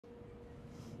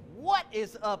What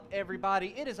is up,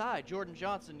 everybody? It is I, Jordan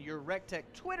Johnson, your recteq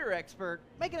Twitter expert,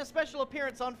 making a special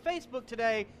appearance on Facebook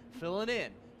today, filling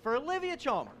in for Olivia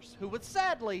Chalmers, who was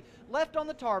sadly left on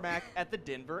the tarmac at the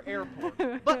Denver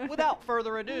airport. But without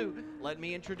further ado, let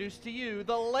me introduce to you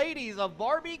the ladies of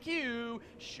Bar.B.Q,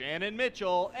 Shannon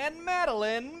Mitchell and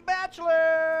Madeline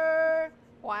Batchelor.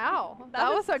 Wow,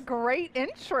 that was a great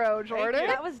intro, Jordan.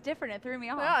 That was different. It threw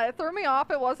me off. Yeah, it threw me off.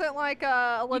 It wasn't like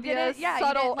Olivia's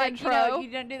subtle intro. You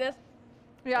didn't do this.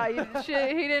 Yeah,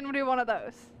 he didn't do one of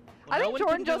those. Well, I think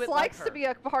Jordan just likes to be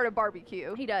a part of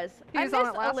Bar.B.Q. He does. He was on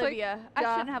it last week. Olivia. I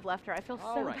shouldn't have left her. I feel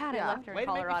so bad I left her in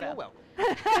Colorado. Way to make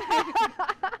me feel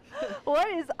well. What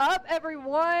is up,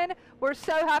 everyone? We're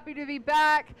so happy to be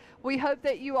back. We hope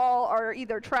that you all are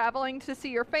either traveling to see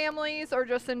your families or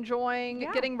just enjoying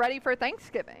getting ready for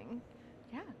Thanksgiving.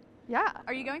 Yeah. Yeah.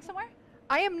 Are you going somewhere?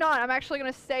 I am not. I'm actually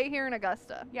going to stay here in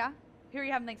Augusta. Yeah. Who are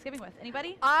you having Thanksgiving with?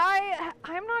 Anybody?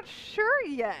 I'm not sure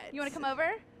yet. You want to come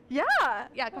over? Yeah.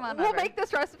 Yeah, come on We'll over. make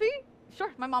this recipe?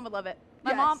 Sure. My mom would love it.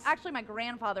 Actually, my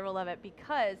grandfather will love it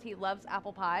because he loves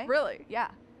apple pie. Really? Yeah.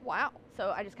 Wow.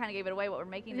 So I just kind of gave it away what we're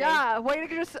making today. Yeah, way to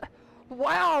just,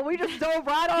 wow, we just dove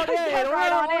right on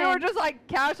in. We were just like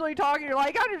casually talking. You're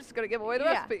like, I'm just going to give away the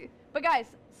recipe. But guys,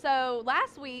 so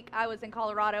last week I was in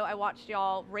Colorado. I watched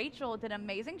y'all. Rachel did an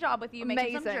amazing job with you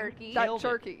making some jerky.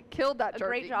 Killed that jerky.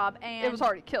 Great job. And it was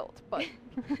already killed, but.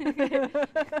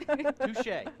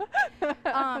 Touche.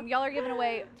 Y'all are giving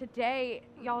away today.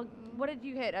 Y'all, what did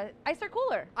you hit? Icer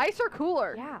cooler. Icer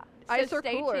cooler. Yeah. So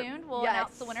stay tuned. We'll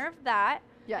announce the winner of that.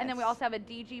 Yes. And then we also have a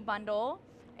DG bundle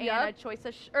and a choice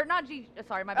of,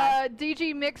 sorry, my bad.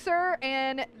 DG mixer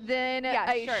and then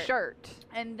a shirt.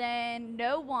 And then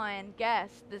no one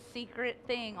guessed the secret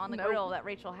thing on the grill that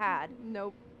Rachel had.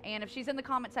 Nope. And if she's in the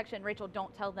comment section, Rachel,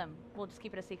 don't tell them. We'll just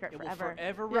keep it a secret forever.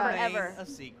 It will forever remain a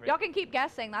secret. Y'all can keep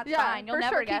guessing. That's fine. You'll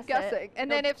never guess it. And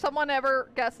then if someone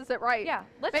ever guesses it right,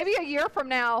 maybe a year from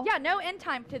now. Yeah, no end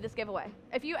time to this giveaway.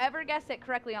 If you ever guess it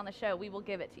correctly on the show, we will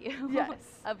give it to you. Yes.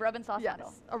 A rub and sauce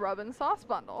bundle. A rub and sauce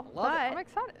bundle. Love it. I'm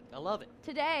excited. I love it.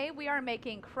 Today, we are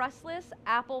making crustless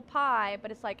apple pie,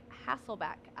 but it's like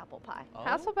Hasselback apple pie. Oh.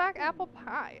 Hasselback apple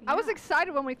pie. I was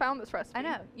excited when we found this recipe. I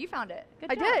know. You found it.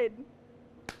 Good I job. did.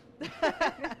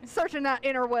 Searching that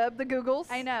interweb, the Googles.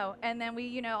 I know. And then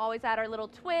we, always add our little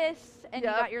twists, and you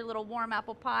got your little warm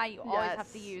apple pie. You always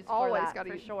have to use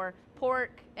for sure.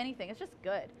 Pork, anything. It's just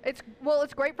good. It's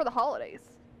great for the holidays.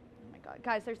 Oh my God,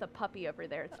 guys, there's a puppy over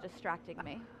there. It's distracting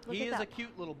me. He is a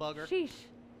cute little bugger. Sheesh.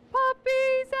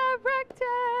 Puppies at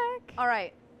recteq. All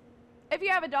right. If you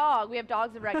have a dog, we have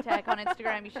Dogs of recteq on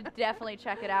Instagram. You should definitely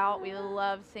check it out. We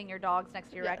love seeing your dogs next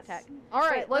to your recteq. All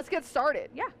right, let's get started.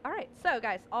 Yeah, all right. So,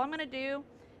 guys, all I'm going to do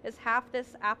is half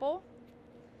this apple.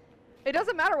 It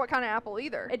doesn't matter what kind of apple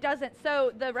either. It doesn't.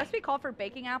 So, the recipe called for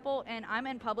baking apple, and I'm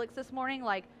in Publix this morning,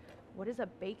 like, what is a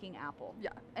baking apple? Yeah.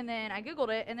 And then I Googled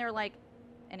it, and they were like,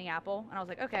 any apple. And I was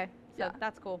like, okay, so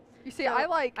that's cool. You see, I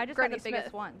just Granny the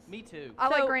biggest ones. Me too. I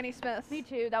like Granny Smith's. Me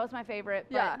too. That was my favorite.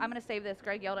 But I'm going to save this.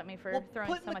 Greg yelled at me for throwing so much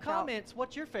out. Put in the comments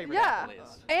what your favorite apple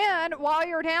is. And while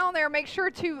you're down there, make sure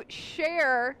to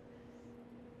share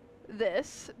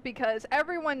this because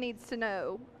everyone needs to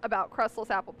know about crustless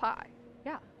apple pie.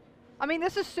 Yeah. I mean,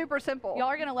 this is super simple. Y'all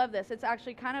are going to love this. It's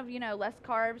actually kind of, less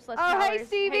carbs, less calories. Hey,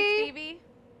 Stevie. Hey, Stevie.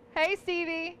 Hey,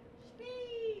 Stevie.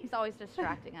 He's always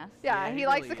distracting us. Yeah, he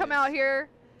likes to come out here.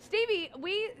 Stevie,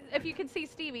 if you can see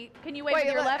Stevie, can you wave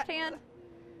with your left hand?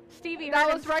 Stevie,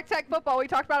 that was recteq football. We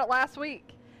talked about it last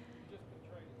week.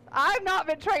 I've not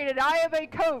been traded. I am a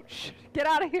coach. Get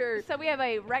out of here. So we have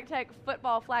a recteq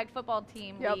flag football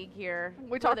team league here.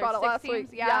 We talked about it last week.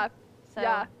 Yeah.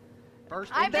 So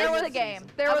First I missed the game.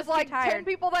 There was like 10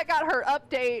 people that got hurt.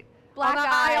 Update. Black on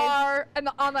the eyes. IR, and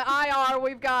on the IR,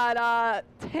 we've got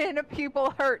 10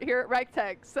 people hurt here at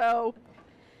recteq. So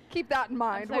keep that in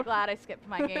mind. I'm so glad I skipped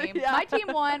my game. My team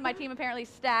won. My team apparently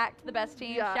stacked the best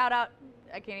team. Shout out.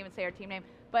 I can't even say our team name,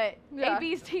 but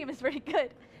AB's team is pretty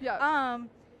good. Yeah.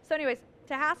 So anyways,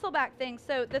 to Hasselback thing.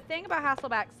 So the thing about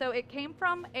Hasselback, so it came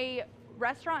from a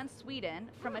restaurant in Sweden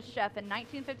from a chef in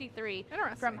 1953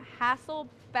 from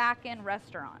Hasselbacken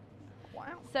restaurant. Wow.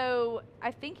 So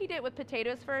I think he did it with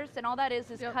potatoes first, and all that is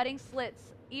cutting slits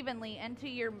evenly into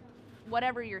your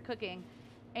whatever you're cooking,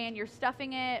 and you're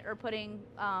stuffing it or putting,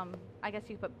 I guess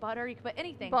you could put butter, you could put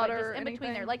anything, butter, just in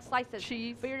between there, like slices,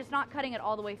 cheese, but you're just not cutting it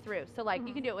all the way through. So like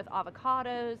you can do it with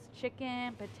avocados,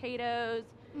 chicken, potatoes,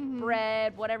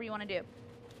 bread, whatever you want to do.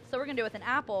 So we're gonna do it with an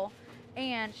apple.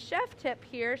 And chef tip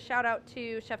here, shout out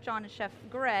to Chef John and Chef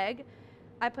Greg.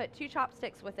 I put 2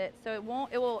 chopsticks with it, so it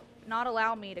will not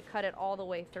allow me to cut it all the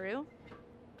way through.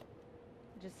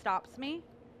 It just stops me.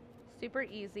 Super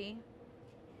easy.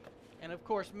 And of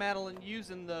course, Madeline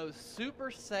using those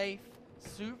super safe,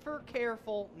 super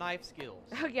careful knife skills.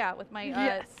 Oh yeah, with my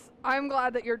yes. I'm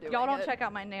glad that you're doing y'all don't it. check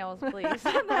out my nails, please.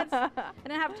 I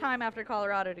didn't have time after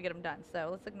Colorado to get them done, so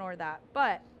let's ignore that.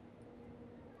 But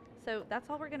so that's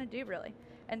all we're gonna do really.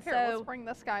 And Here, so let's bring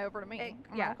this guy over to me.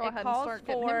 yeah, Go ahead and start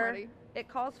getting him ready. It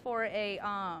calls for a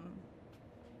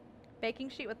baking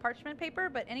sheet with parchment paper,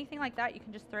 but anything like that you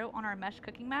can just throw on our mesh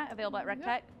cooking mat, available at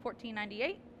recteq,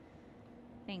 $14.98.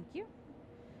 Thank you.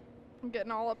 I'm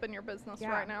getting all up in your business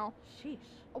right now. Sheesh.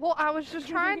 Well, I was just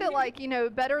trying to, like, you know,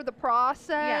 better the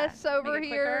process over make it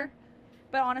here. quicker.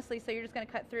 But honestly, so you're just going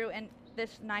to cut through, and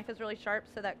this knife is really sharp,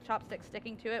 so that chopstick's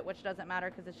sticking to it, which doesn't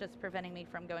matter because it's just preventing me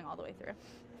from going all the way through.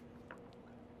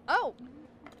 Oh.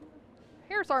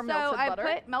 Here's our melted butter. So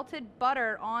I put melted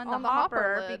butter on the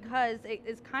hopper lid. because it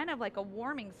is kind of like a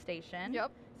warming station.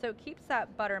 Yep. So it keeps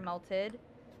that butter melted,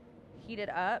 heated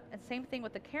up, and same thing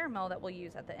with the caramel that we'll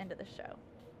use at the end of the show.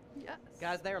 Yes.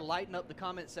 Guys, they're lighting up the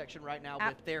comment section right now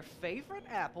with their favorite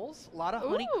apples. A lot of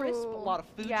Honey Crisp, a Ooh. lot of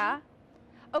Fuji. Yeah.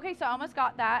 Okay, so I almost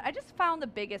got that. I just found the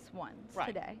biggest ones Right.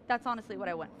 today. That's honestly what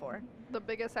I went for. The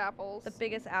biggest apples. The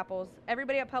biggest apples.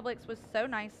 Everybody at Publix was so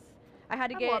nice. I had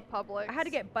to love Publix. I had to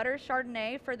get butter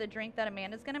Chardonnay for the drink that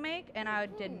Amanda's gonna make, and I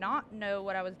did not know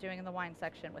what I was doing in the wine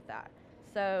section with that.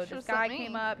 So Should've this guy sent me.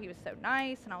 came up. He was so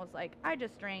nice, and I was like, I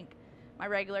just drink my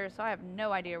regular, so I have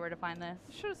no idea where to find this.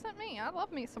 Should have sent me. I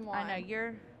love me some wine. I know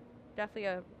you're definitely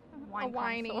a wine a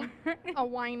whiny. connoisseur. A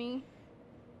whiny.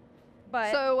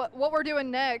 But So what we're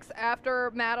doing next,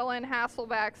 after Madeline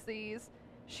Hasselbacks these,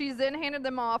 she's then handed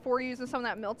them off. We're using some of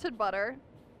that melted butter.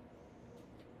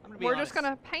 I'm gonna be We're honest. just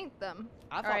going to paint them.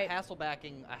 I thought Alright. a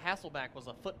Hasselback was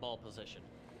a football position.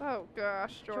 Oh,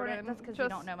 gosh, Jordan. that's because you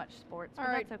don't know much sports, but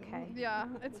All right. that's okay. Yeah,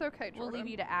 it's okay, Jordan. We'll leave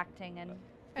you to acting and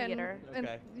And- theater. and-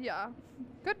 Okay. yeah.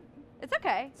 Good. It's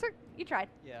okay. So, You tried.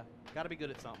 Yeah, got to be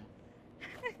good at something.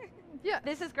 yeah.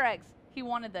 This is Greg's. He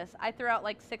wanted this. I threw out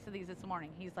like 6 of these this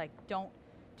morning. He's like, don't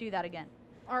do that again.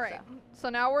 All right. So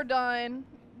now we're done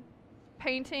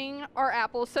painting our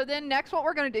apples. So then next what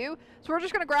we're going to do is we're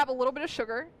just going to grab a little bit of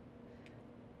sugar.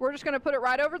 We're just going to put it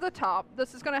right over the top.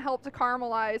 This is going to help to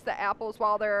caramelize the apples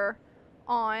while they're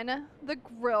on the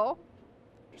grill.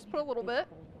 Just put a little bit.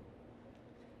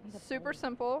 Super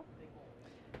simple.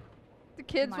 The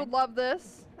kids would love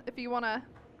this if you want to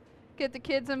get the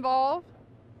kids involved.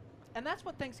 And that's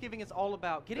what Thanksgiving is all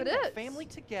about. Getting It the is. family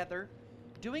together,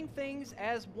 doing things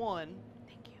as one,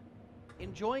 Thank you.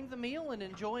 enjoying the meal and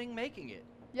enjoying making it.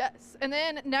 Yes. And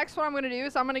then next what I'm going to do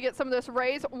is I'm going to get some of this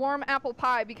raised warm apple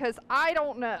pie because I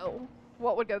don't know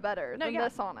what would go better than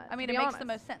this on it. I mean, to it be makes the honest.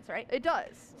 most sense, right? It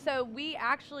does. So we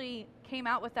actually came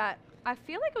out with that. I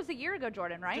feel like it was a year ago,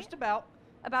 Jordan, right? Just about.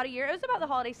 About a year. It was about the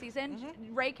holiday season. Mhm.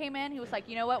 Ray came in. He was like,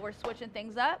 you know what? We're switching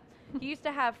things up. He used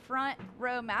to have front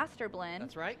row master blend.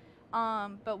 That's right.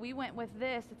 But we went with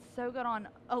this. It's so good on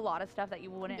a lot of stuff that you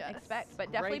wouldn't Yes. expect,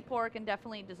 but definitely Great. pork and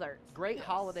definitely desserts. Great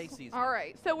holiday season. All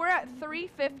right. So we're at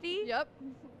 350. Yep.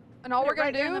 And all Put we're it going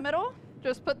right to there do, in the middle.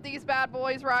 just put these bad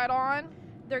boys right on.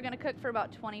 They're going to cook for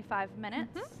about 25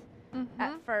 minutes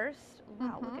at first.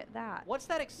 Wow, look at that. What's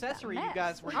that accessory you mess.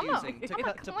 guys were I'm a- using to, I'm a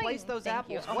cut, to place clean. those Thank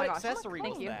you. apples? Oh my What gosh, I'm a accessory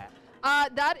was clean.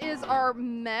 that? That is our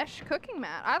mesh cooking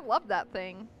mat. I love that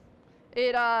thing.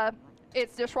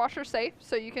 It's dishwasher safe,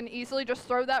 so you can easily just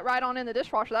throw that right on in the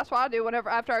dishwasher. That's what I do whenever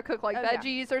after I cook like Oh, yeah.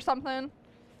 veggies or something.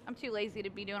 I'm too lazy to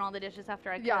be doing all the dishes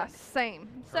after I cook. Yeah, same.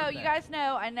 So Heard you that. guys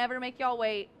know I never make y'all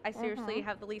wait. I seriously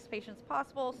have the least patience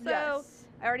possible. So Yes.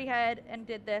 I already had and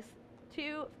did this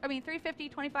 350,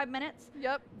 25 minutes.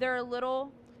 Yep. They're a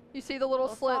little You see the little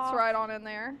Little slits soft. right on in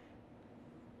there.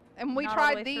 And we Not all the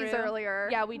way tried these through. earlier.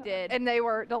 Yeah, we did. And they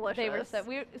were delicious. They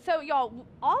were so y'all,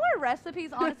 all our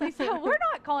recipes, honestly, so we're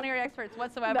not culinary experts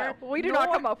whatsoever. No, we do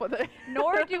not come up with it.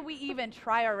 Nor do we even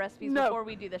try our recipes No. before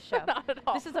we do the show. Not at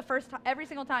all. This is the first time, every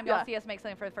single time y'all Yeah. see us make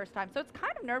something for the first time. So it's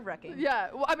kind of nerve wracking. Yeah.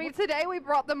 Well, I mean, today we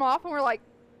brought them off and we're like,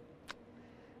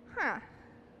 huh.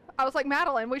 I was like,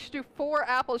 Madeline, we should do 4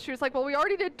 apples. She was like, well, we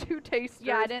already did 2 tasters.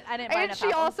 Yeah, I didn't buy And enough she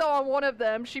apples. also, on one of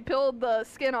them, she peeled the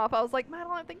skin off. I was like,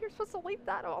 Madeline, I think you're supposed to leave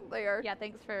that on there. Yeah,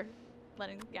 thanks for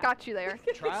letting, yeah. Got you there.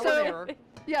 Trial So- and error.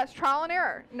 Yes, trial and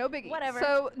error. No biggie. Whatever.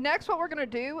 So next what we're going to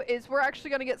do is we're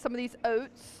actually going to get some of these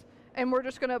oats and we're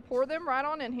just going to pour them right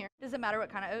on in here. Does it matter what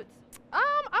kind of oats?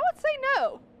 I would say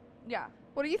no. Yeah.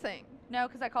 What do you think? No,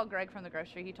 because I called Greg from the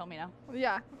grocery. He told me no.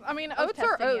 Yeah. I mean, I was oats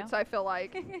are testing you. oats, I feel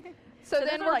like. So then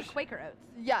those we're are like just- Quaker oats.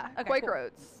 Yeah, Okay, Quaker cool.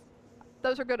 oats.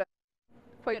 Those are good oats.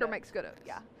 Quaker oats. makes good oats.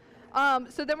 Yeah.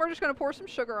 So then we're just going to pour some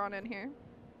sugar on in here.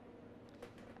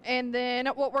 And then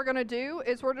what we're going to do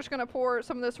is we're just going to pour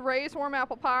some of this raised warm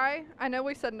apple pie. I know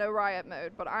we said no riot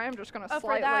mode, but I am just going to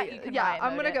for that, you can riot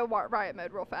I'm mode going to it. go riot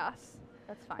mode real fast.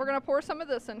 That's fine. We're going to pour some of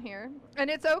this in here. And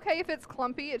it's okay if it's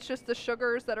clumpy. It's just the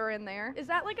sugars that are in there. Is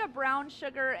that like a brown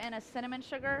sugar and a cinnamon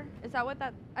sugar? Is that what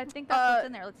that? I think that's what's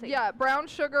in there. Let's see. Yeah, brown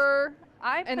sugar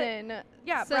and then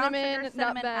brown cinnamon, sugar,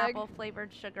 cinnamon, nutmeg. apple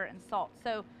flavored sugar, and salt.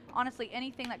 So honestly,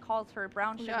 anything that calls for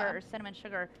brown sugar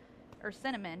or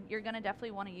cinnamon, you're gonna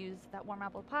definitely want to use that warm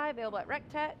apple pie available at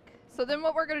recteq. So then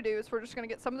what we're going to do is we're just going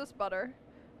to get some of this butter.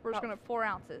 We're just going to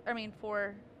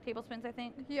 4 tablespoons, I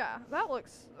think. Yeah, that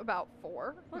looks about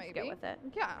 4, Let's maybe. get with it.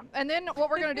 Yeah, and then what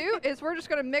we're going to do is we're just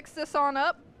going to mix this on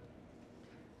up.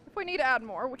 If we need to add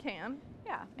more, we can.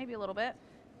 Yeah, maybe a little bit.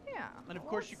 Yeah. And of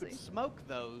course, you could smoke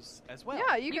those as well.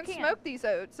 Yeah, you can smoke these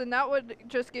oats, and that would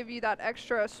just give you that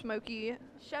extra smoky.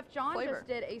 Chef John flavor. just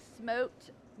did a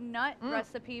smoked nut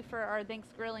recipe for our Thanks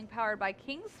Grilling powered by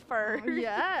Kingsford.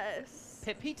 Yes.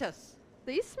 Pepitas.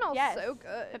 These smell so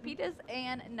good. Pepitas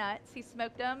and nuts. He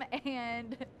smoked them,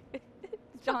 and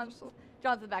John's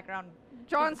in the background.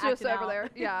 John's just acting over out. there.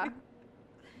 Yeah.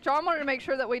 John wanted to make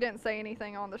sure that we didn't say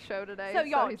anything on the show today. So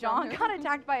y'all, he's John on here. got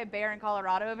attacked by a bear in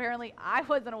Colorado. Apparently, I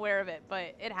wasn't aware of it,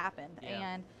 but it happened.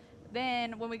 Yeah. And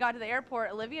then when we got to the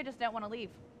airport, Olivia just didn't want to leave.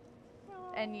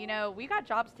 And you know, we got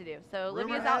jobs to do. So Rumor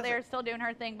Olivia's out has there it. still doing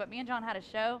her thing, but me and John had a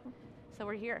show, so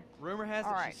we're here. Rumor has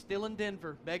All that right. she's still in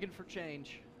Denver, begging for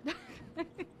change.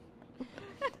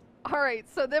 All right,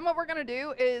 so then what we're going to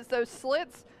do is those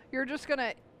slits, you're just going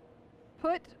to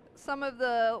put some of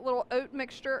the little oat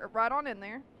mixture right on in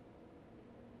there.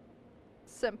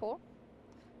 Simple.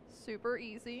 Super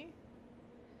easy.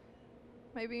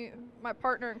 Maybe my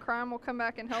partner in crime will come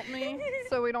back and help me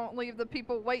so we don't leave the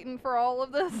people waiting for all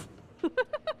of this.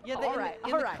 Yeah,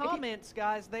 in the comments,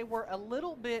 guys, they were a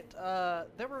little bit,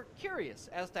 they were curious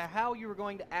as to how you were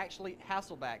going to actually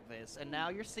Hasselback this, and now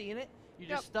you're seeing it. You're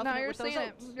just stuffing it with those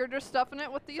oats. You're just stuffing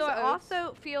it with these So oats. I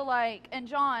also feel like, and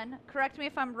John, correct me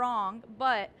if I'm wrong,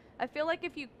 but I feel like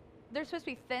if you, they're supposed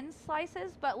to be thin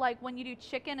slices, but like when you do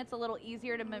chicken, it's a little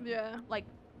easier to like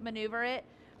maneuver it.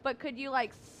 But could you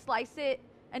like slice it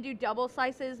and do double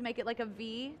slices, make it like a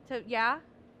V to, yeah?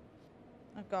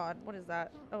 Oh God, what is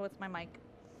that? Oh, it's my mic.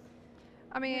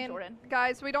 I mean, Jordan.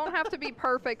 guys, we don't have to be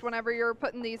perfect whenever you're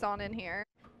putting these on in here.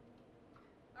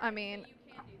 I mean,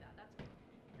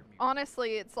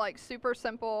 honestly, it's like super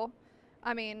simple.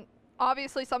 I mean,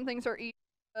 obviously some things are easy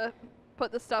to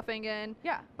put the stuffing in.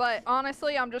 Yeah. But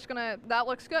honestly, I'm just gonna, that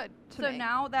looks good to So me.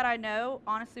 now that I know,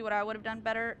 honestly, what I would have done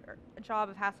better a job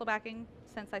of Hasselbacking,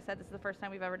 since I said this is the first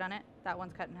time we've ever done it, that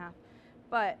one's cut in half.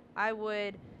 But I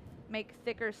would make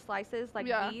thicker slices like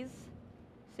these,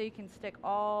 so you can stick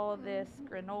all this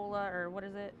granola, or what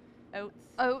is it? Oats.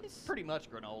 It's pretty much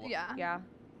granola. Yeah. Yeah.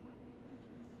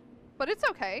 But it's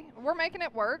okay. We're making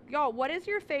it work. Y'all, what is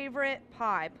your favorite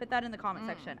pie? Put that in the comment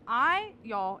section.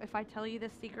 Y'all, if I tell you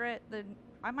this secret, then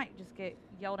I might just get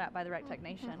yelled at by the recteq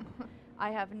Nation.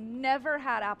 I have never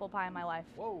had apple pie in my life.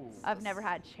 Whoa. I've never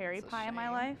had cherry pie in my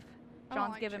shame. life. I don't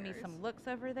John's like giving me cherries. some looks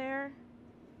over there.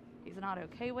 He's not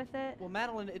okay with it. Well,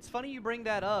 Madeline, it's funny you bring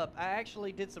that up. I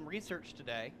actually did some research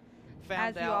today.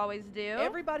 Found As you out always do.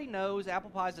 everybody knows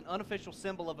apple pie is an unofficial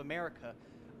symbol of America,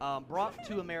 brought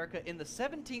to America in the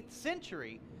 17th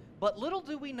century. But little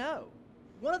do we know,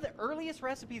 one of the earliest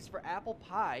recipes for apple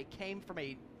pie came from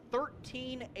a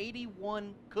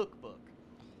 1381 cookbook.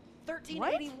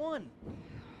 1381.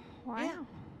 Wow. Yeah.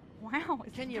 Wow.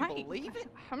 Can you believe it?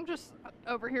 I'm just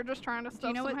over here just trying to stuff Do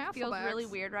you know some what feels really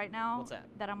Hasselbacks. weird right now? What's that?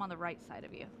 That I'm on the right side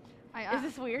of you. I Is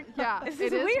this weird? Yeah, This it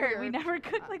is is weird. We weird. never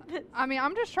cook like this. I mean,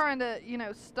 I'm just trying to, you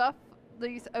know, stuff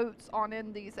these oats on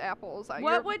in these apples.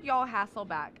 What would y'all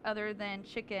Hasselback other than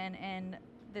chicken and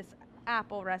this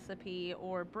apple recipe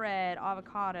or bread,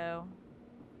 avocado?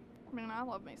 I mean, I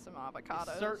love me some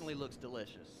avocados. It certainly looks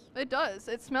delicious. It does.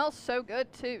 It smells so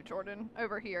good too, Jordan,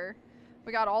 over here.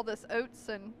 We got all this oats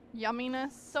and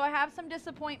yumminess. So I have some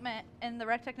disappointment in the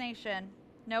recteq Nation.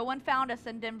 No one found us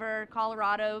in Denver,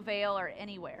 Colorado, Vail, or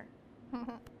anywhere.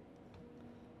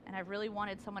 And I really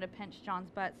wanted someone to pinch John's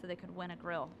butt so they could win a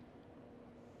grill.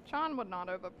 John would not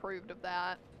have approved of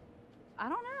that. I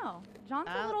don't know. John's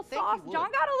I a little think he saucy. would.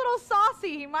 John got a little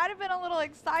saucy. He might have been a little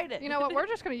excited. You know what? We're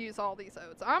just going to use all these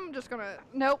oats. I'm just going to...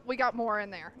 Nope, we got more in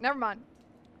there. Never mind.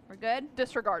 We're good?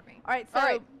 Disregard me. All right, so All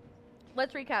right.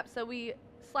 let's recap. So we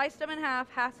sliced them in half,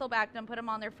 Hasselbacked them, put them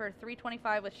on there for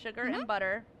 325 with sugar and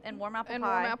butter and warm apple And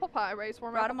pie. warm apple pie. Raised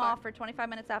warm Brought apple them pie. off for 25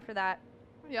 minutes after that.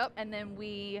 Yep. And then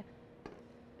we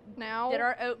Now did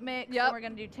our oat mix. Yep. And we're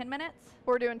going to do 10 minutes.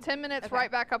 we're doing 10 minutes Okay.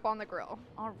 right back up on the grill.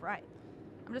 All right.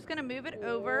 I'm just going to move it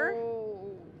over.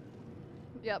 Whoa.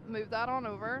 Yep, move that on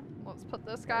over. Let's put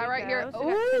this There guy we right here. go. So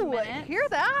we got 10 Ooh, minutes. hear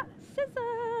that?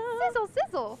 Sizzle. Sizzle,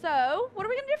 sizzle. So, what are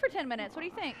we going to do for 10 minutes? What do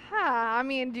you think? I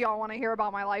mean, do y'all want to hear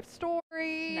about my life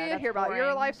story? No, that's hear about your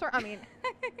boring. life story? I mean,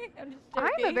 I'm just I'm a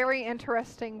joking. very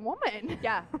interesting woman.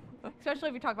 Yeah, especially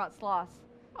if you talk about sloths.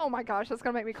 Oh my gosh, that's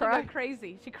gonna make me She'll cry. go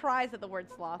crazy. She cries at the word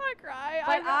sloth. I cry.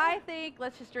 But know. I think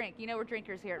let's just drink. You know we're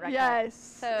drinkers here at recteq. Yes.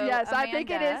 So, yes, I think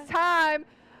it Amanda. is time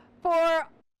for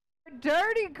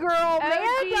Dirty Girl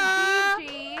Amanda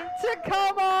OGGG. to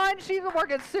come on. She's been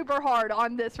working super hard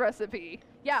on this recipe.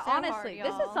 Yeah, So hard, honestly,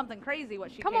 this is y'all. something crazy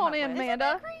what she Come came on up in, with. man. Amanda.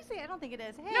 Isn't that crazy? I don't think it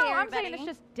is. Hey, No, I'm everybody. saying it's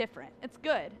just different. It's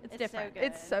good. It's It's so different. good.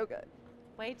 It's so good.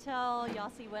 Wait till y'all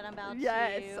see what I'm about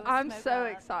Yes, to I'm smoke so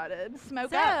up. excited.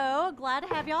 Smoke up. So glad to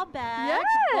have y'all back. Yes.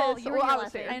 Well, you were Well, here I was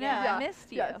last here. week. I know. Yeah. I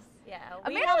missed you. Yes. Yeah.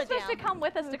 We Amanda held was it supposed to down. come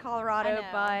with us to Colorado, I know.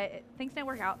 but things didn't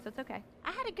work out, so it's okay.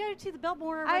 I had to go to the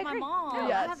billboard I with my agree. mom.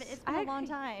 Yes. It's been I a long agree.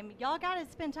 time. Y'all got to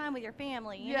spend time with your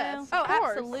family, you Yes. know? Of course.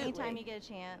 absolutely. Anytime you get a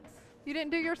chance. You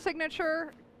didn't do your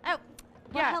signature. Oh,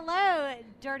 well, Yeah. hello,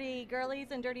 dirty girlies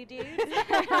and dirty dudes.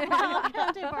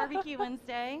 Welcome to Bar.B.Q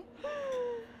Wednesday.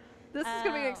 This is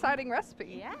gonna be an exciting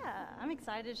recipe. Yeah, I'm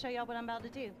excited to show y'all what I'm about to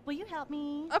do. Will you help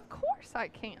me? Of course I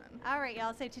can. All right,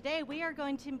 y'all. So today we are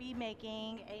going to be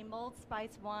making a mulled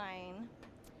spice wine.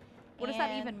 What does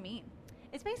that And even mean?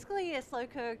 It's basically a slow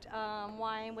cooked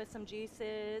wine with some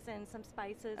juices and some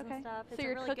spices Okay. and stuff. So It's a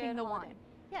you're really cooking good the holiday. wine.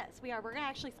 Yes, we are. We're gonna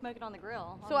actually smoke it on the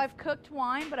grill. So I've cooked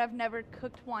wine, but I've never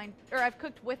cooked wine, or I've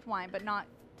cooked with wine, but not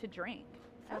to drink.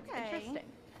 So that's Okay.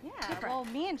 interesting. Yeah. different. Well,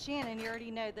 me and Shannon, you already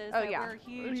know this. Oh, that yeah. We're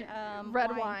huge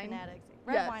Red wine. fanatics.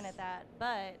 Red Yes. wine at that.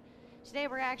 But today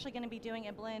we're actually going to be doing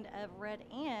a blend of red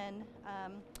and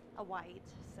a white.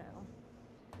 So.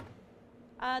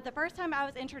 The first time I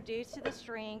was introduced to this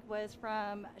drink was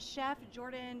from Chef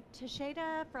Jordan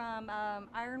Teixeira from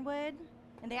Ironwood,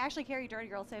 and they actually carry Dirty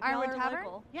Girl. So if y'all Ironwood are Tavern?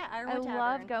 local, yeah, I Ironwood Tavern.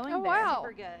 love going Oh, there. wow.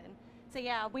 Super good. So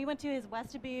yeah, we went to his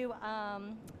Westaboo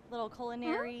little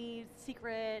culinary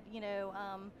secret,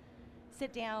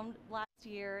 sit down last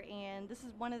year, and this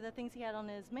is one of the things he had on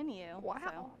his menu. Wow.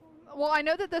 So. Well, I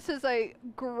know that this is a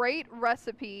great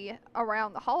recipe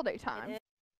around the holiday time. It is.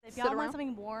 If Sit y'all around. want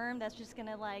something warm that's just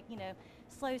gonna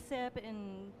slow sip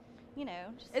and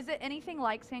just Is it anything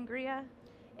like sangria?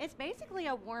 it's basically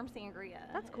a warm sangria.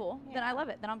 That's cool. Then I Yeah. love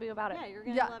it. Then I'll be about it. Yeah, you're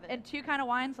gonna Yeah. love it. And two kind of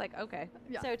wines, like okay.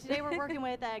 Yeah. So today we're working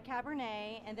with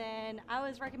Cabernet, and then I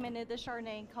was recommended this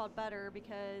Chardonnay called Butter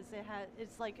because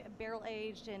it's like barrel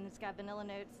aged and it's got vanilla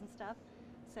notes and stuff.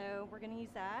 So we're gonna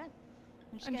use that.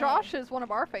 I'm just And gonna- Josh is one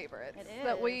of our favorites It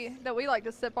that we is. like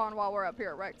to sip on while we're up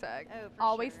here at recteq. Oh, for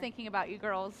Always sure. thinking about you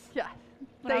girls. Yeah.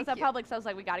 When I was Thank at you. Publix, I was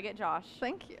like, we got to get Josh.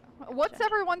 Thank you. What's Gotcha.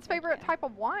 everyone's Thank favorite you. type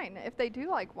of wine if they do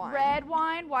like wine? Red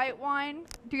wine, white wine.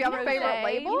 Do you have a rosé. favorite You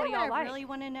label? know What y'all I like? really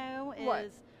want to know What?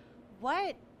 is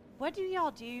what do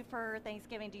y'all do for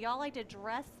Thanksgiving? Do y'all like to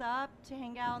dress up to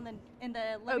hang out in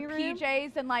the Oh, living room?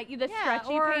 PJs and like the Yeah,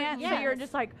 stretchy or- pants. So you're yes.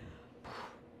 just like,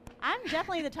 I'm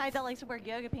definitely the type that likes to wear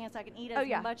yoga pants. So I can eat as Oh,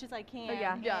 yeah. much as I can.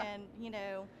 yeah. Yeah. And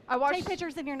I watched take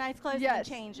pictures in your nice clothes Yes. and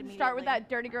change immediately. start with that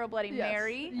dirty girl Bloody Yes.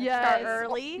 Mary. Yes. Start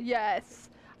early. Yes.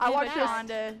 I Move watched it this. on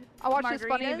to I watched this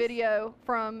funny margaritas. video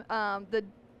from the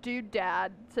dude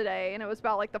dad today, and it was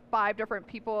about like the 5 different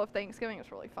people of Thanksgiving. It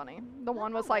was really funny. The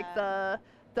one was love like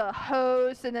the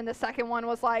host, and then the second one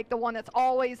was like the one that's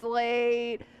always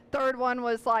late. Third one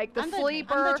was like the I'm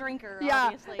sleeper. I'm the drinker, Yeah,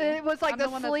 obviously. it was like I'm the, the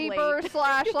one that's sleeper late.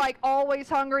 slash like always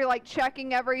hungry, like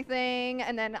checking everything.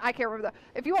 And then I can't remember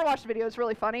if you want to watch the video, it's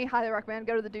really funny. Highly recommend.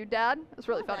 Go to the dude dad. It's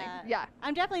really Love funny. that. Yeah.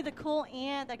 I'm definitely the cool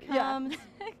aunt that Yeah. comes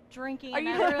drinking. Are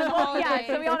you never the the cool? Yeah, holidays.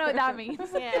 so we all know what that means.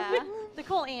 Yeah, the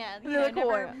cool aunt. Yeah, the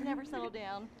cool never, aunt. never settle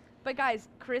down. But guys,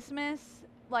 Christmas,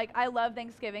 like I love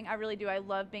Thanksgiving. I really do. I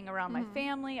love being around my Mhm.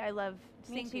 family. I love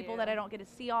Me seeing people that too. I don't get to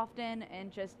see often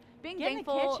and just being Get in the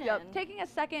thankful. kitchen. Taking a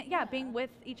second, Yeah. being with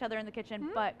each other in the kitchen.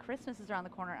 Mhm. But Christmas is around the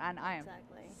corner and I am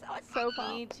Exactly. So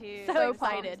pumped. Me too. So I'm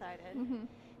excited. Mhm.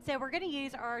 So we're going to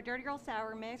use our Dirty Girl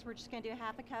Sour Mix. We're just going to do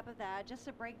 1/2 cup of that just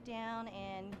to break down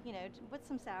and, with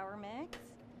some sour mix.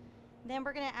 Then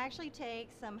we're going to actually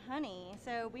take some honey.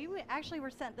 So we actually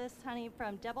were sent this honey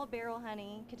from Double Barrel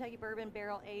Honey, Kentucky Bourbon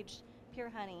Barrel Aged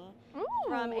Pure Honey,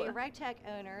 from a Ooh. recteq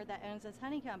owner that owns this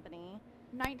honey company.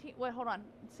 19. Wait, hold on.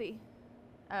 Let's see.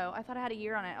 Oh, I thought I had a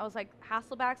year on it. I was like,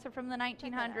 Hasselbacks are from the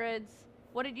 1900s.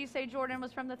 What did you say Jordan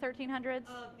was from the 1300s?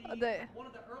 One of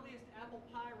the earliest apple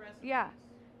pie recipes. Yeah.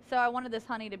 So I wanted this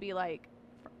honey to be like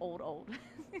old.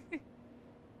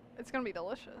 It's gonna be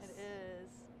delicious. It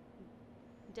is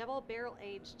double barrel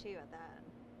aged too at that.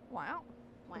 Wow.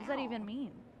 What does that even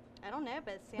mean? I don't know,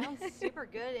 but it sounds super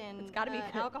good and It's gotta be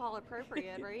good. alcohol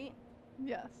appropriate, right?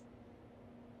 Yes.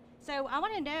 So I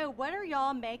want to know, what are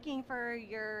y'all making for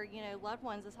your, loved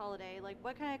ones this holiday? Like,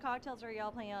 what kind of cocktails are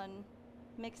y'all planning on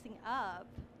mixing up?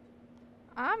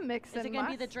 I'm mixing. Is it going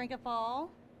to be the drink of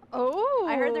fall? Oh.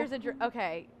 I heard there's a drink.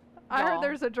 Okay. I heard y'all.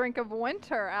 there's a drink of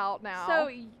winter out now.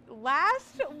 So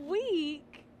last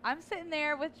week, I'm sitting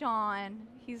there with John.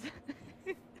 He's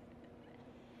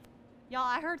Y'all,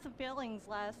 I heard some feelings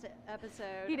last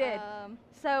episode. He did.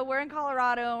 So we're in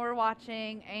Colorado and we're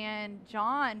watching, and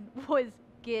John was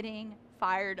getting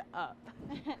fired up.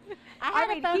 I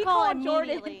had a phone he call called Jordan.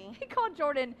 immediately. He called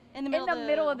Jordan In the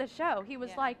middle of the show. He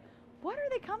was Yeah. like, "What are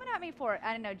they coming at me for?"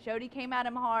 I don't know. Jody came at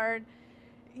him hard.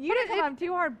 You didn't come at him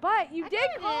too hard, but you I did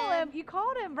kinda call did. him. You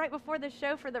called him right before the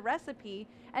show for the recipe,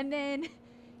 and then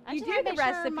I you just do had to the make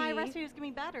sure recipe. my recipe was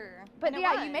going to be better. But and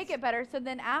yeah, it you make was. it better. So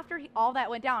then after all that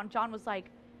went down, John was like,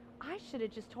 "I should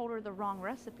have just told her the wrong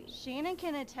recipe." Shannon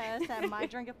can attest that my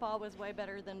drink of fall was way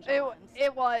better than it, John's.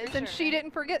 it was, For and sure. she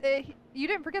didn't forget. You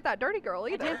didn't forget that dirty girl I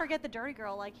either. didn't forget the dirty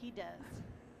girl like he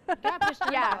does. Got pushed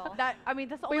dirty Yeah, girl. that's the only We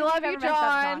thing love I've you, ever messed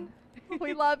up, John.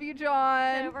 We love you,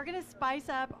 John. So we're gonna spice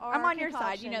up our. I'm on your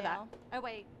side, you concoction know that. now. Oh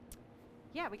wait,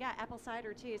 yeah, we got apple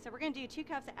cider too. So we're gonna do 2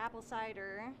 cups of apple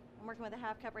cider. I'm working with a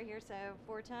half cup right here, so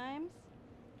 4 times.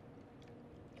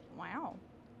 Wow.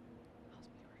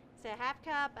 So half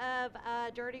cup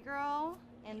of Dirty Girl,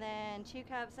 and then 2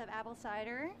 cups of apple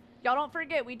cider. Y'all don't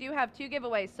forget, we do have 2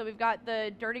 giveaways. So we've got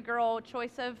the Dirty Girl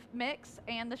Choice of Mix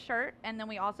and the shirt. And then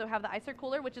we also have the icer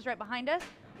cooler, which is right behind us,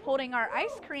 holding our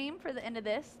ice cream for the end of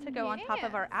this to go on top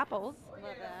of our apples.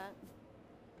 Love that.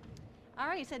 All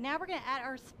right, so now we're gonna add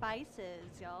our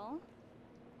spices, y'all.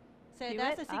 So Do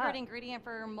that's it the secret up. ingredient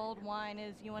for mulled wine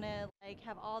is you want to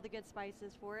have all the good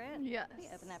spices for it. Yes. Can you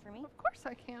open that for me? Of course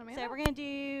I can, Amanda. So we're gonna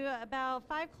do about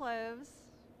 5 cloves.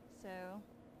 So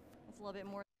it's a little bit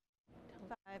more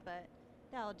than 5, but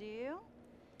that'll do.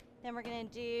 Then we're gonna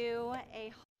do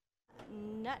a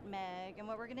nutmeg, and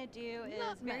what we're gonna do is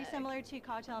very Nutmeg. similar to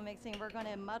cocktail mixing. We're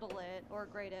gonna muddle it or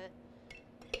grate it.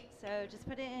 So just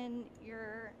put it in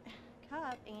your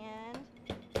cup and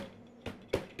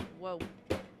Whoa.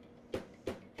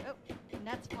 oh,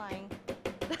 nuts flying.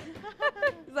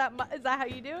 Is that how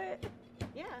you do it?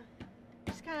 Yeah,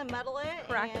 just kind of muddle it.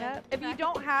 Crack it and up. If you crack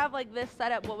don't have like this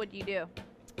setup, what would you do? it.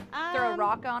 Throw a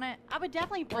rock on it? I would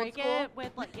definitely break school? it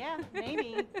with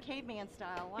maybe caveman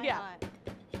style. Why Yeah. not?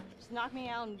 Just knock me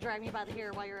out and drag me by the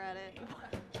hair while you're at it.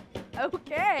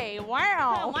 Okay.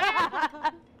 Wow.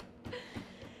 Wow.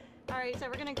 All right, so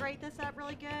we're gonna grate this up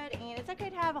really good, and it's okay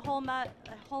to have a whole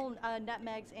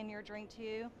nutmegs in your drink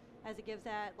too, as it gives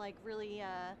that like really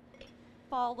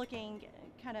fall-looking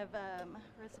kind of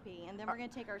recipe. And then we're gonna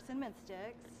take our cinnamon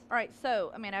sticks. All right.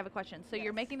 So, Amanda, I have a question. So you're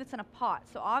Yes. making this in a pot.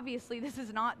 So obviously this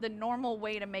is not the normal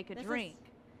way to make a This is- drink.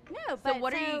 No, but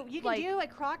what are so you, can like- do a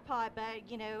crock pot, but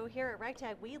here at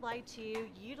recteq we like to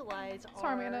utilize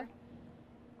Sorry, Amanda.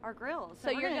 our grills. So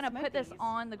you're gonna smoke put this these.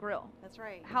 on the grill. That's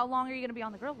right. How long are you gonna be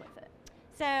on the grill with it?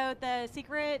 So the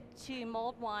secret to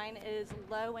mulled wine is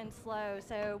low and slow.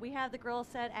 So we have the grill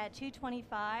set at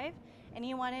 225, and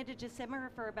you want it to just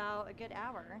simmer for about a good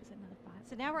hour. Is it another 5?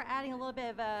 So now we're adding a little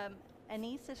bit of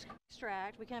anise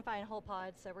extract. We couldn't find whole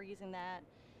pods, so we're using that.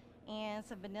 And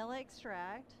some vanilla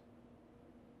extract.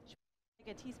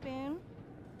 Like a teaspoon.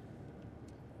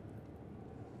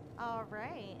 All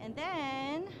right, and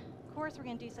then, of course, we're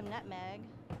gonna do some nutmeg.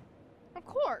 Of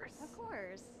course. Of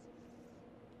course.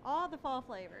 All the fall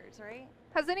flavors, right?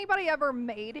 Has anybody ever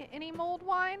made any mulled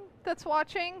wine that's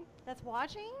watching? That's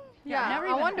watching? Yeah, I've never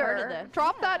even I wonder. heard of this.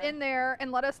 Drop that Yeah. in there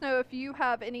and let us know if you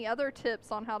have any other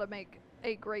tips on how to make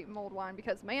a great mulled wine,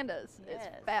 because Amanda's is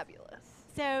Yes. fabulous.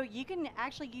 So you can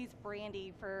actually use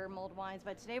brandy for mulled wines,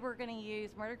 but today we're going to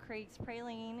use Murder Creek's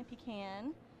Praline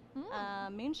Pecan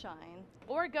Moonshine.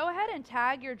 Or go ahead and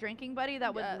tag your drinking buddy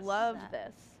that would Yes. love That.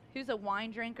 this. Who's a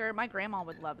wine drinker? My grandma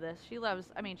would love this. She loves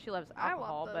I love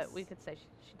alcohol, but this. we could say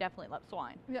she definitely loves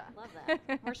wine. Yeah. Love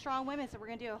that. We're strong women, so we're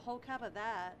going to do a whole cup of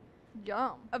that.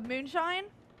 Yum. Of moonshine?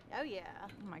 Oh, yeah.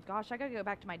 Oh my gosh, I gotta go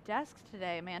back to my desk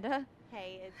today, Amanda.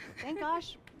 Hey, thank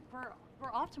gosh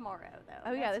we're off tomorrow, though.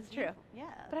 Oh, yeah, that's true. beautiful. Yeah.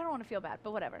 But I don't want to feel bad,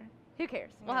 but whatever. Who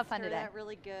cares? I'm We'll gonna have fun stir today. that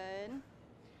really good.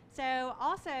 So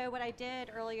also what I did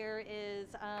earlier is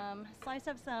slice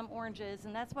up some oranges,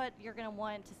 and that's what you're going to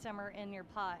want to simmer in your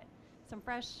pot. Some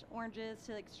fresh oranges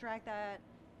to extract that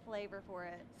flavor for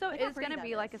it. So Look how it's pretty gonna that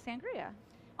be like a is. sangria.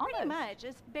 Pretty Almost. much.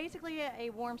 It's basically a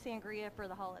warm sangria for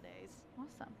the holidays,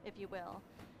 Awesome. if you will.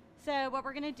 So what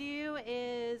we're going to do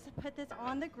is put this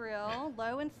on the grill,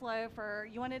 low and slow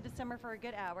you want it to simmer for a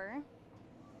good hour.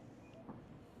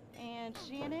 And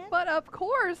Shannon, But of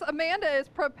course, Amanda is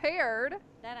prepared.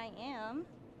 that I am.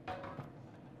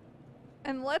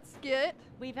 And let's get.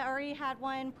 We've already had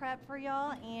one prepped for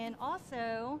y'all, and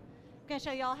also I'm going to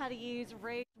show y'all how to use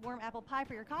raised warm apple pie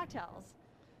for your cocktails.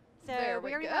 So There we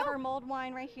we already go. have our mulled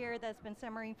wine right here that's been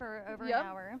simmering for over Yep. an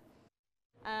hour.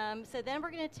 So then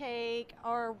we're going to take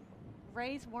our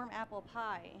raised warm apple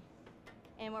pie,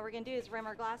 and what we're going to do is rim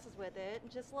our glasses with it.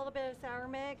 Just a little bit of sour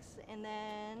mix, and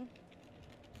then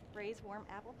raised warm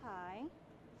apple pie.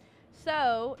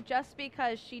 So, just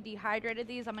because she dehydrated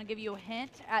these, I'm going to give you a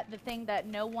hint at the thing that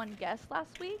no one guessed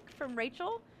last week from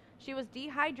Rachel. She was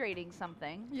dehydrating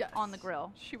something Yes. on the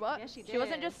grill. She was. Yes, she did. She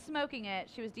wasn't just smoking it,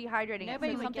 she was dehydrating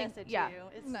Nobody it. So would something, guess it, yeah, too.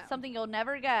 It's, No. something you'll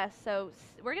never guess. So,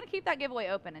 we're going to keep that giveaway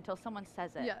open until someone says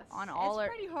it. Yes. On all it's our,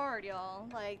 pretty hard, y'all.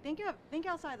 Like, think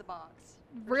outside the box.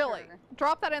 for Really? sure.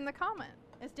 Drop that in the comment.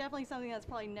 It's definitely something that's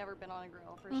probably never been on a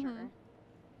grill, for Mhm. sure.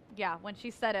 yeah, when she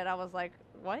said it, I was like,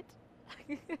 what?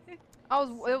 It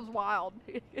was wild.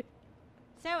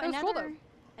 So It was cool, though.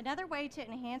 another way to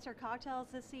enhance our cocktails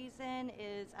this season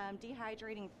is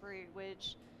dehydrating fruit,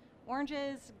 which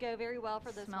oranges go very well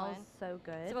for this Smells one. so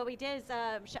good. So what we did is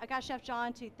I got Chef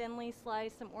John to thinly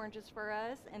slice some oranges for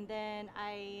us, and then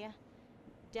I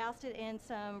doused it in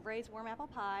some raised warm apple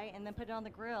pie, and then put it on the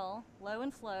grill, low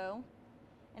and slow,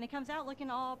 and it comes out looking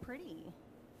all pretty.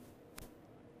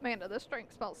 Amanda, this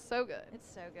drink smells so good.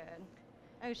 It's so good.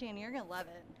 Oh, Shannon, you're gonna love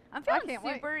it. I'm feeling can't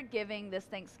wait. super giving this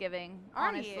Thanksgiving, Are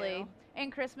honestly. you?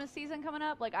 And Christmas season coming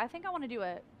up, like I think I want to do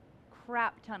a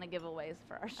crap ton of giveaways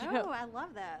for our show. Oh, I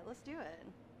love that. Let's do it.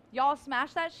 Y'all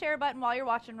smash that share button while you're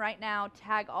watching right now.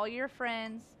 Tag all your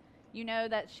friends. You know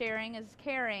that sharing is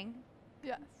caring.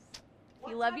 Yes.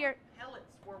 You love your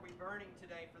pellets were we burning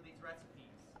today for these recipes?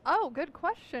 Oh, good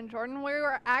question, Jordan. We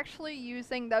were actually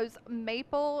using those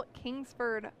maple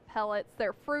Kingsford pellets.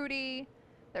 They're fruity,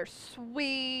 they're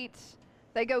sweet,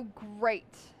 they go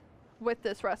great with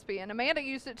this recipe. And Amanda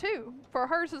used it too for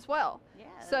hers as well. Yes.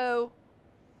 So,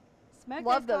 Smoke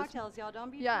love those those. cocktails, y'all.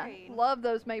 Don't be yeah, afraid. love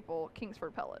those maple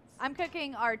Kingsford pellets. I'm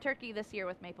cooking our turkey this year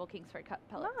with maple Kingsford cut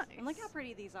pellets. Nice. And look how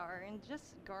pretty these are. And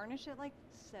just garnish it like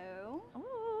so.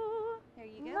 Ooh. There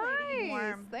you go, Nice. lady.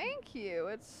 Warm. Thank you.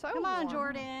 It's so Come on, warm.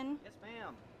 Jordan. Yes,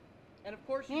 ma'am. And of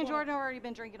course, Me and Jordan have already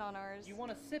been drinking on ours. You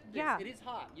want to sip this. Yeah. It is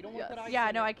hot. You don't want Yes. to put ice Yeah,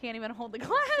 in no, it. I can't even hold the Sip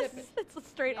glass. it. It's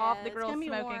straight off the it's grill gonna be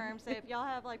smoking. warm. So if y'all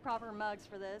have like proper mugs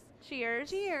for this,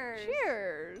 Cheers. cheers.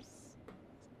 Cheers.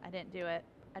 I didn't do it.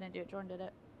 Jordan did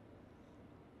it.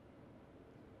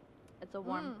 It's a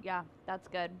warm, Mm. yeah, that's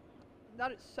good.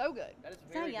 That is so good. That is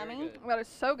that very, yummy? very good. That is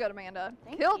so good, Amanda.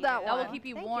 Thank Killed that you. That one. will keep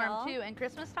you Thank warm y'all. too. And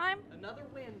Christmas time. Another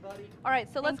win, buddy. All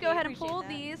right, so let's Thank go you, ahead and appreciate pull that.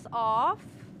 these off.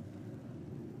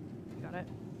 You got it.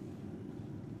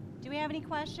 Do we have any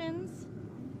questions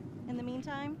in the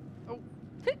meantime? Oh.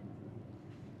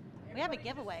 We have a Everybody's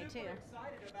giveaway, just too. super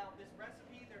excited about this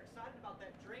recipe. They're excited about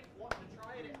that drink, wanting to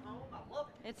try it at home. I love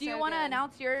it. It's Do you so want to good.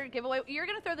 announce your giveaway? You're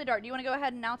going to throw the dart. Do you want to go ahead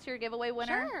and announce your giveaway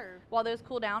winner Sure. while those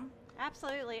cool down?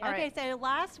 Absolutely. All Okay, right. so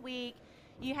last week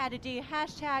you had to do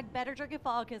hashtag better drink of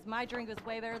fall because my drink was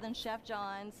way better than Chef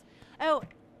John's. Oh,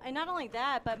 and not only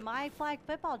that, but my flag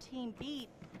football team beat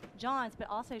John's, but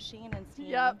also Shannon's team.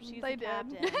 Yep, She's they the did.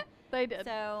 captain. They did.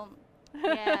 So,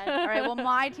 yeah. All right, well,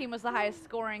 my team was the highest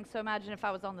scoring, so imagine if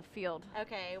I was on the field.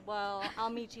 Okay, well, I'll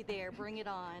meet you there. Bring it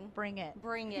on. Bring it.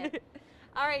 Bring it.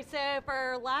 All right, so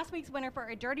for last week's winner for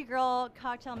a Dirty Girl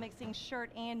cocktail mixing shirt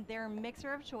and their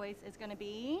mixer of choice is going to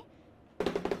be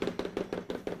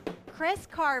Chris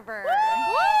Carver.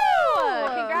 Woo!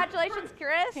 Congratulations,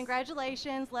 Chris.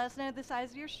 Congratulations. Let us know the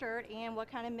size of your shirt and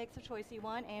what kind of mix of choice you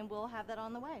want, and we'll have that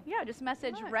on the way. Yeah, just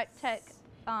message Nice. recteq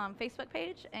Facebook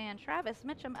page and Travis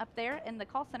Mitchum up there in the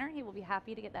call center. He will be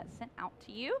happy to get that sent out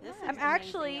to you. This I'm is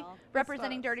actually amazing, y'all.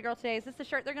 representing This Dirty Girl today. Is this the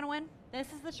shirt they're going to win? This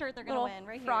is the shirt they're going to Little win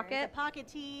right frock here. it. It's a pocket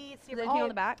tee. It's Is super it on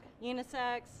the back?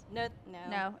 unisex. No.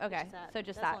 No? Okay. that. So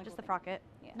just That's that, only just the cool thing. frocket.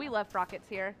 Yeah. We love frockets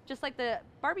here. Just like the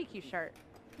Bar.B.Q shirt.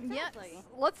 Yes. Exactly.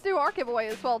 Let's do our giveaway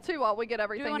as well too while we get Do we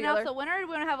everything want to together. announce the winner or do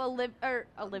we want to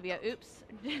have Olivia? Oops.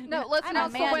 No, let's I'm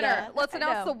announce the Amanda. winner. Let's I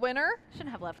announce know. the winner.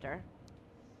 Shouldn't have left her.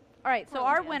 All right, so Poor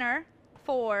our Olivia. winner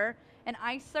for an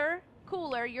icer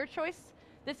cooler, your choice.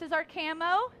 This is our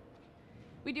camo.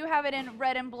 We do have it in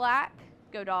red and black.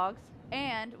 Go Dogs.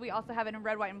 And we also have it in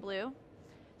red, white, and blue.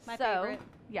 My so, favorite.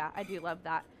 Yeah, I do love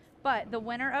that. But the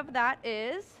winner of that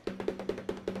is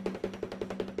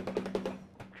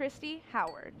Christy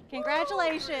Howard.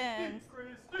 Congratulations.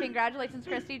 Congratulations,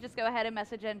 Christy. Just go ahead and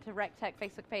message into recteq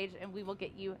Facebook page, and we will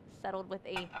get you settled with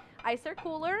a icer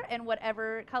cooler in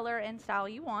whatever color and style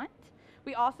you want.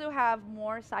 We also have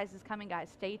more sizes coming, guys.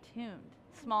 Stay tuned.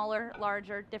 Smaller,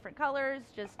 larger, different colors.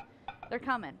 Just, they're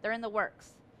coming. They're in the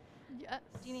works. Yes.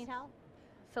 Do you need help?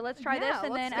 So let's try Yeah, this,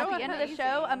 and then let's at go the end of the ahead.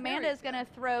 show, Easy. Amanda is going to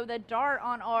throw the dart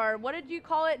on our, what did you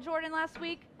call it, Jordan, last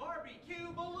week? Bar.B.Q.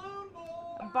 balloon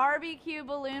board. Bar.B.Q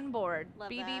balloon board, Love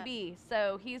BBB.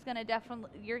 So he's going to definitely,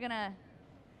 you're going to,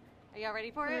 Are y'all ready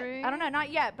for it? 3. I don't know,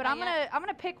 not yet, but Not I'm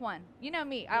gonna pick one. You know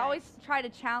me, I Yes. always try to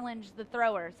challenge the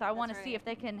thrower, so I want to That's see right. if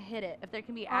they can hit it, if they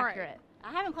can be All right. accurate.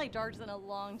 I haven't played darts in a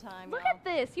long time. Look y'all. at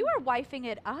this, you are wifing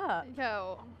it up.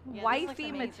 Yo, Yeah, this looks Wifey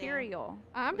amazing. material.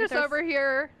 I'm Look at just this. over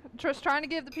here just trying to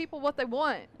give the people what they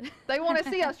want. They want to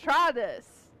see us try this,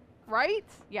 right?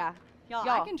 Yeah. Y'all,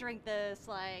 Y'all. I can drink this.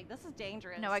 Like, this is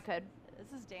dangerous. No, I could.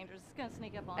 This is dangerous. It's gonna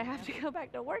sneak up on I me. have to go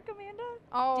back to work, Amanda.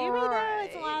 Do we though?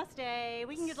 It's the Alright. last day.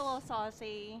 We can get a little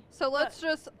saucy. So let's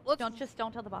Don't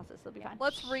tell the bosses. They'll be fine.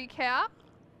 let's recap.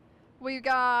 We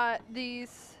got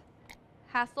these.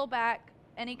 Hasselback,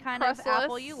 any kind of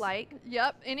apple you Crestless. like,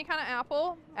 Yep, any kind of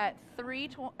apple. at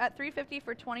 350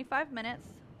 for 25 minutes.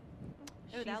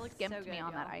 Ooh, She that looks skimped so me good,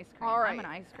 on that y'all. ice cream. All I'm right. an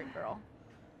ice cream girl.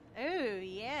 Ooh,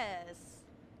 yes.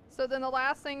 So then the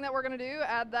last thing that we're gonna do,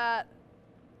 add that.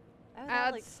 Oh, that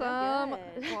Add looks so some.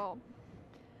 good. Well,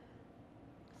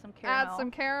 Some caramel. add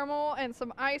some caramel and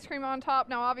some ice cream on top.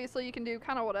 Now, obviously, you can do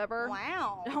kind of whatever.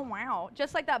 Wow. Oh, wow.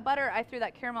 Just like that butter, I threw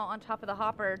that caramel on top of the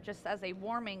hopper just as a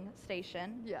warming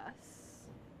station. Yes.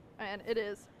 And it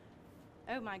is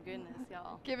Oh my goodness,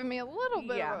 y'all. giving me a little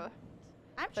bit Yeah. of a.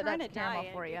 I'm But trying to that's caramel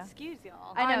diet. for ya. Excuse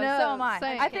y'all. I know, so know, am I.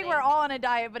 same. I think we're Kidding. all on a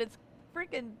diet, but it's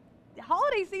freaking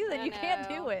holiday season. I You can't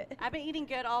know. do it. I've been eating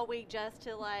good all week just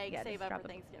to like Yeah, save just up drop for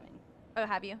it. Thanksgiving. Oh,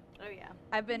 have you? Oh yeah.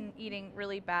 I've been eating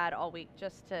really bad all week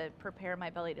just to prepare my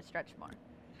belly to stretch more.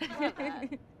 Love that.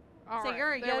 All So right,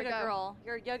 you're a there we yoga go. girl.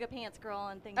 You're a yoga pants girl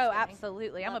on Oh, Thanksgiving.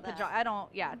 absolutely. I'm a Love that.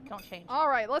 pajama. Don't change. All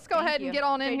right, let's go Thank ahead you. and get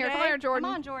on in here. Come JJ? here, Jordan.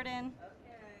 Come on, Jordan.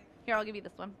 Here, I'll give you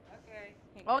this one. Here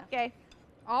you go. Okay.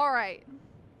 All right.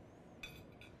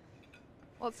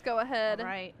 Let's go ahead. All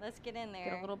right. Let's get in there.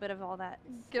 Get a little bit of all that.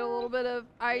 Get a little bit of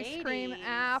ice cream, Ladies.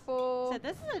 apple. So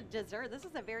this is a dessert. This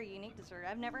is a very unique dessert.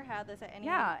 I've never had this at any.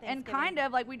 Yeah, and Thanksgiving. kind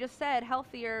of like we just said,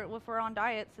 healthier if we're on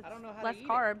diets. It's I don't know how to less eat it.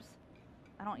 carbs.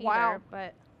 I don't Wow. either,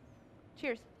 but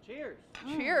cheers. Cheers.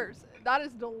 Cheers. That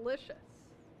is delicious.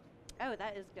 Oh,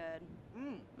 that is good.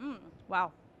 Mm. Mm.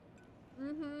 Wow.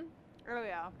 Mm-hmm. Oh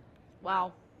yeah.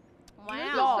 Wow. This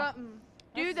is Y'all. something.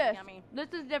 Do is this. yummy.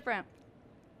 This is different.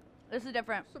 This is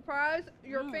different. Surprise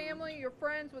your Mm. family, your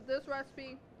friends with this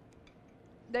recipe.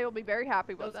 They will be very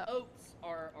happy with Those it. oats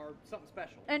are something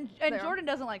special. And There. Jordan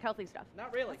doesn't like healthy stuff.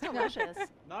 Not really. It's delicious.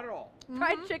 Not at all.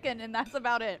 Fried Mhm. chicken, and that's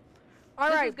about it. All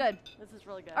this right. is good. This is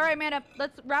really good. All right, Amanda,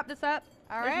 let's wrap this up.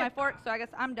 All There's my right. fork, so I guess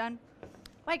I'm done.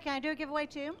 Wait, can I do a giveaway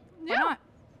too? Why not?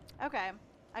 Okay.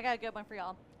 I got a good one for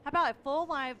y'all. How about a full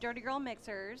live Dirty Girl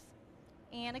mixers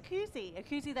and a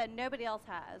koozie that nobody else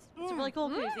has. It's a really cool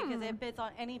koozie because it fits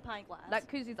on any pint glass. That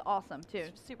koozie's awesome, too.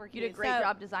 It's super You cute. did a great So,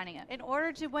 job designing it. In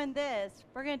order to win this,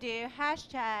 we're going to do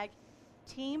hashtag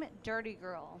Team Dirty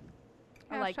Girl,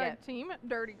 I like Hashtag it. Team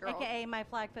Dirty Girl. aka my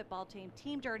flag football team,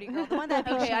 Team Dirty Girl, the one that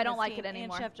beat Okay, I don't Shayna's like team it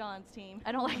anymore. and Chef John's team.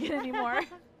 I don't like it anymore.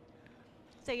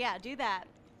 So yeah, do that.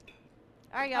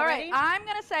 All right, y'all All right, ready? I'm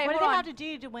going to say, What do hold they on. have to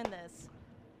do to win this?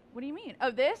 What do you mean?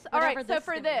 Oh, this? All right, Whatever so this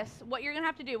for is gonna be. this, what you're going to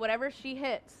have to do, whatever she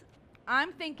hits,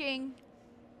 I'm thinking,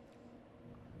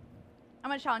 I'm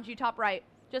going to challenge you top right.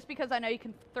 Just because I know you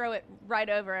can throw it right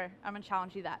over, I'm going to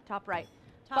challenge you that, top right.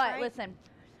 Top but right? listen,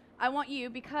 I want you,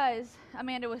 because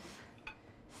Amanda was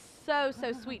so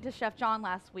sweet to Chef John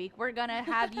last week, we're going to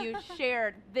have you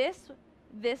share this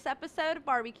episode of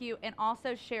Bar.B.Q. and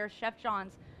also share Chef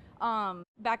John's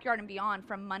Backyard and Beyond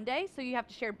from Monday. So you have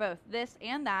to share both this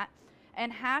and that.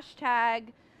 And hashtag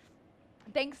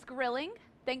thanks grilling.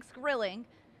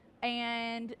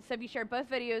 And so if you share both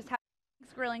videos,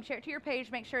 thanks grilling, share it to your page,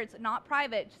 make sure it's not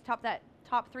private. Just tap that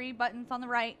top 3 buttons on the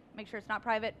right, make sure it's not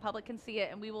private, public can see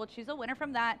it, and we will choose a winner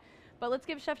from that. But let's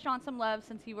give Chef John some love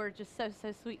since you were just so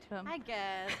sweet to him. I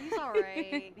guess he's all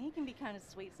right. He can be kind of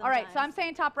sweet sometimes. All right, so I'm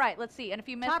saying top right. Let's see. And if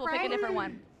you miss, Top we'll pick a right? different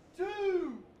one.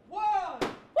 2, 1.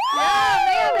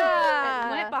 Yeah, Amanda!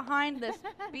 It went behind this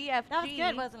BFG. That was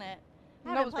good, wasn't it? I That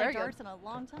haven't was played very good. darts in a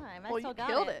long time. I Well, still you got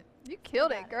killed it. You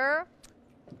killed it, Got it. girl.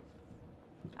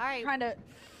 All right, Trying to.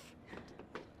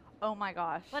 Oh my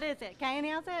gosh. what is it? Can I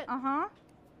announce it? Uh-huh.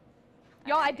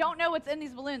 Y'all, I Alright. don't know what's in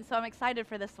these balloons, so I'm excited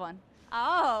for this one.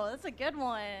 Oh, that's a good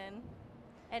one.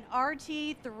 An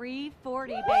RT340,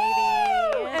 baby.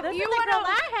 If This you is the wanna- grill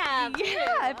I have. too.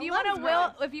 Yeah, I if you love want to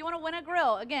grills. if you want to win a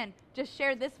grill, again, just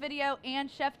share this video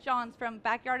and Chef John's from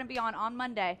Backyard and Beyond on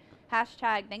Monday.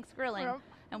 Hashtag thanks grilling. Yep.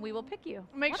 and we will pick you.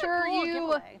 Make What a sure cool you,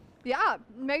 giveaway. yeah,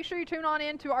 make sure you tune on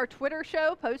into our Twitter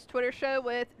show, post Twitter show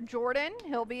with Jordan.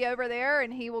 He'll be over there,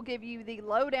 and he will give you the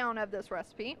lowdown of this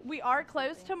recipe. We are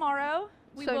closed tomorrow.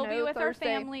 We So will be no with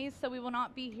Thursday. our families, so we will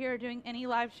not be here doing any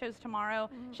live shows tomorrow.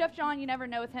 Chef John, you never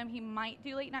know with him. He might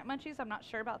do late night munchies. I'm not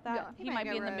sure about that. Yeah. He He might might be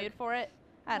go in the rogue. mood for it.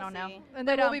 I We'll don't know. see. And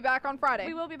then But, we'll be back on Friday.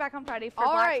 We will be back on Friday for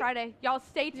All Black right. Friday. Y'all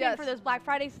stay tuned Yes. for those Black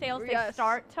Friday sales. They Yes.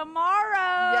 start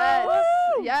tomorrow. Yes.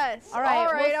 Woo! Yes. All right,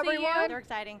 we'll see you. everyone. They're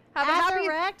exciting. Have a happy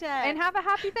Resurrected. and have a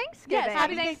happy Thanksgiving. Yes,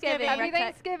 happy Thanksgiving. Happy Recteq.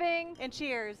 Thanksgiving. And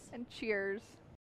cheers. And cheers.